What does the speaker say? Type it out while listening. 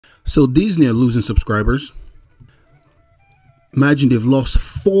So Disney are losing subscribers. Imagine they've lost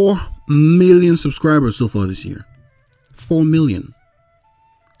 4 million subscribers so far this year. 4 million.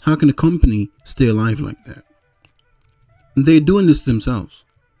 How can a company stay alive like that? They're doing this themselves.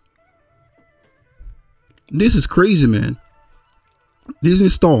 This is crazy, man. Disney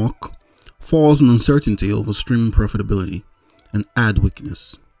stock falls in uncertainty over streaming profitability and ad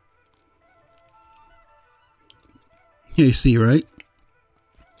weakness. Here you see, right?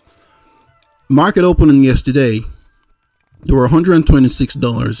 Market opening yesterday, there were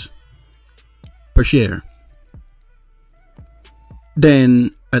 $126 per share.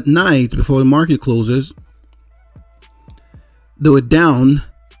 Then at night, before the market closes, they were down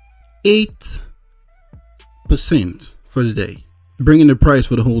 8% for the day, bringing the price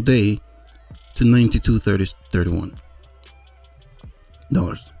for the whole day to $92.31.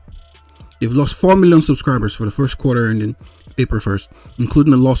 They've lost 4 million subscribers for the first quarter ending April 1st,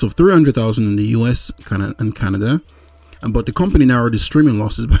 including a loss of 300,000 in the US and Canada. But the company narrowed its streaming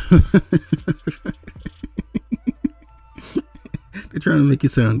losses. They're trying to make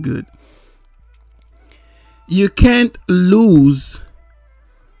it sound good. You can't lose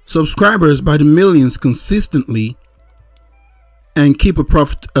subscribers by the millions consistently and keep a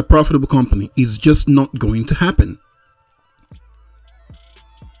profitable company. It's just not going to happen.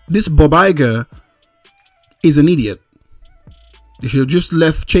 This Bob Iger is an idiot. They should have just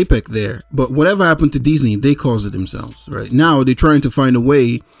left Chapek there. But whatever happened to Disney, they caused it themselves. Right now, they're trying to find a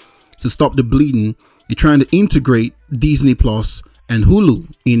way to stop the bleeding. They're trying to integrate Disney Plus and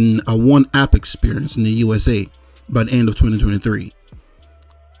Hulu in a one app experience in the USA by the end of 2023.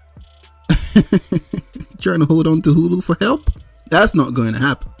 Trying to hold on to Hulu for help? That's not going to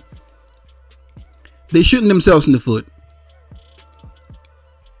happen. They're shooting themselves in the foot.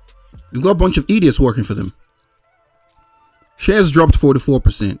 We've got a bunch of idiots working for them. Shares dropped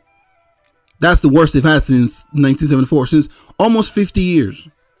 44%. That's the worst they've had since 1974, since almost 50 years.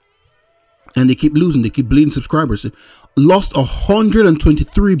 And they keep losing. They keep bleeding subscribers. They lost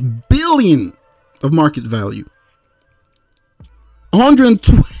 123 billion of market value.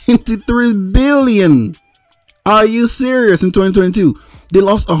 123 billion. Are you serious? In 2022, they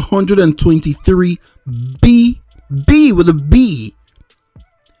lost 123 B with a B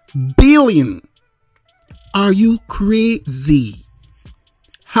billion. Are you crazy?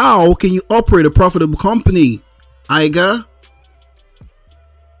 How can you operate a profitable company, Iger?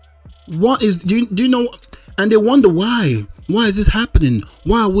 What is, do you know? And they wonder why. Why is this happening?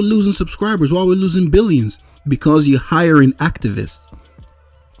 Why are we losing subscribers? Why are we losing billions? Because you're hiring activists.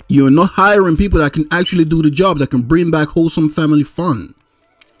 You're not hiring people that can actually do the job, that can bring back wholesome family fun.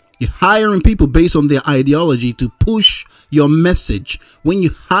 You're hiring people based on their ideology to push your message. When you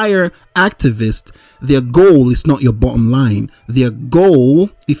hire activists, their goal is not your bottom line. Their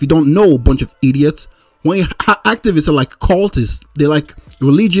goal, if you don't know, a bunch of idiots, when activists are like cultists, they're like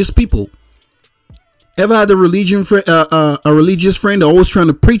religious people. Ever had a religious friend they're always trying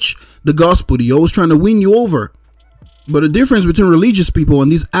to preach the gospel? They're always trying to win you over. But the difference between religious people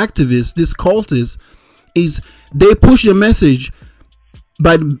and these activists, these cultists, is they push your message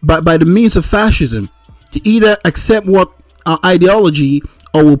by the means of fascism. To either accept what ideology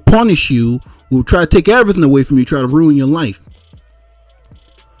or will punish you, will try to take everything away from you, try to ruin your life.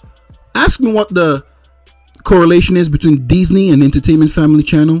 Ask me what the correlation is between Disney and Entertainment Family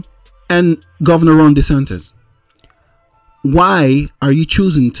Channel and Governor Ron DeSantis. Why are you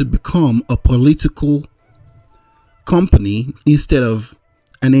choosing to become a political company instead of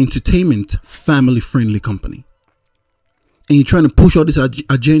an entertainment family-friendly company? And you're trying to push all this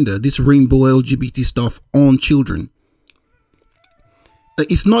agenda, this rainbow LGBT stuff on children.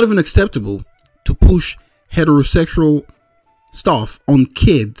 It's not even acceptable to push heterosexual stuff on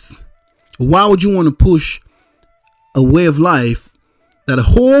kids. Why would you want to push a way of life that a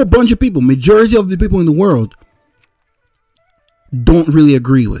whole bunch of people, majority of the people in the world, don't really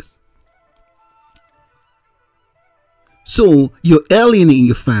agree with? So you're alienating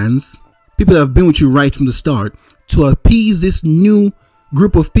your fans, people that have been with you right from the start, to appease this new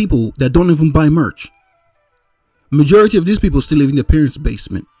group of people that don't even buy merch. Majority of these people still live in their parents'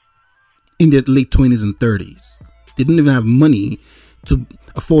 basement in their late 20s and 30s. They didn't even have money to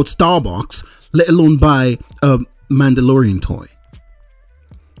afford Starbucks, let alone buy a Mandalorian toy.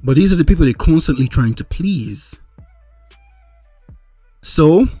 But these are the people they're constantly trying to please.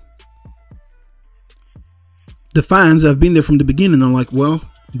 So the fans that have been there from the beginning are like, well,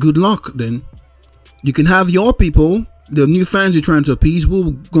 good luck then. You can have your people, the new fans you're trying to appease,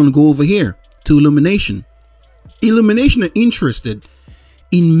 we're going to go over here to Illumination. Illumination are interested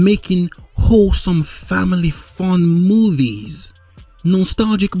in making wholesome family fun movies.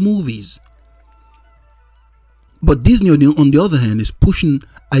 nostalgic movies. But Disney, on the other hand, is pushing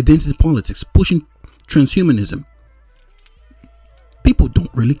identity politics, pushing transhumanism. People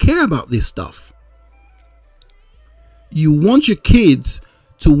don't really care about this stuff. You want your kids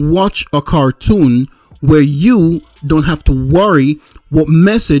to watch a cartoon where you don't have to worry what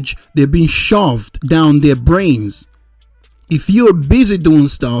message they're being shoved down their brains. If you're busy doing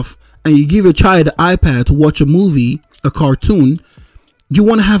stuff and you give your child an iPad to watch a movie, a cartoon, you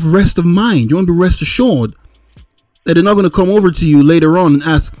want to have rest of mind. You want to be rest assured that they're not going to come over to you later on and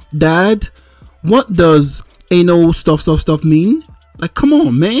ask, Dad, what does anal stuff mean? Like, come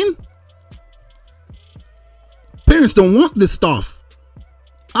on, man. Parents don't want this stuff.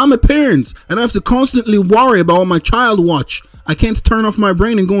 I'm a parent and I have to constantly worry about what my child watch. I can't turn off my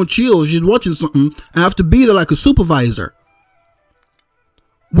brain and go and chill. She's watching something. I have to be there like a supervisor.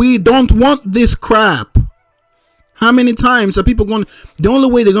 We don't want this crap. How many times are people going? The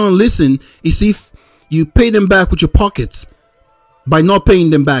only way they're going to listen is if you pay them back with your pockets by not paying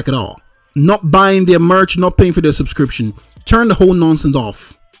them back at all. Not buying their merch, not paying for their subscription. Turn the whole nonsense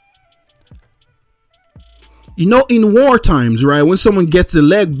off. You know, in war times, right, when someone gets a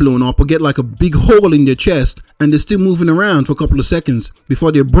leg blown up or get like a big hole in their chest and they're still moving around for a couple of seconds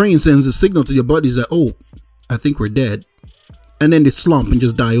before their brain sends a signal to their bodies that, oh, I think we're dead. And then they slump and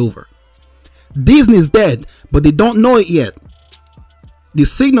just die over. Disney's dead, but they don't know it yet. The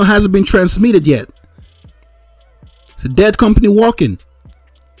signal hasn't been transmitted yet. It's a dead company walking.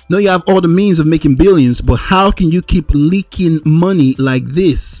 Now you have all the means of making billions, but how can you keep leaking money like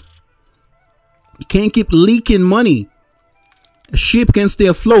this? You can't keep leaking money. A ship can stay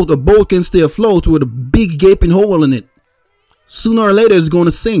afloat, a boat can stay afloat with a big gaping hole in it. Sooner or later it's going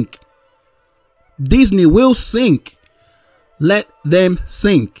to sink. Disney will sink. Let them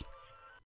sink.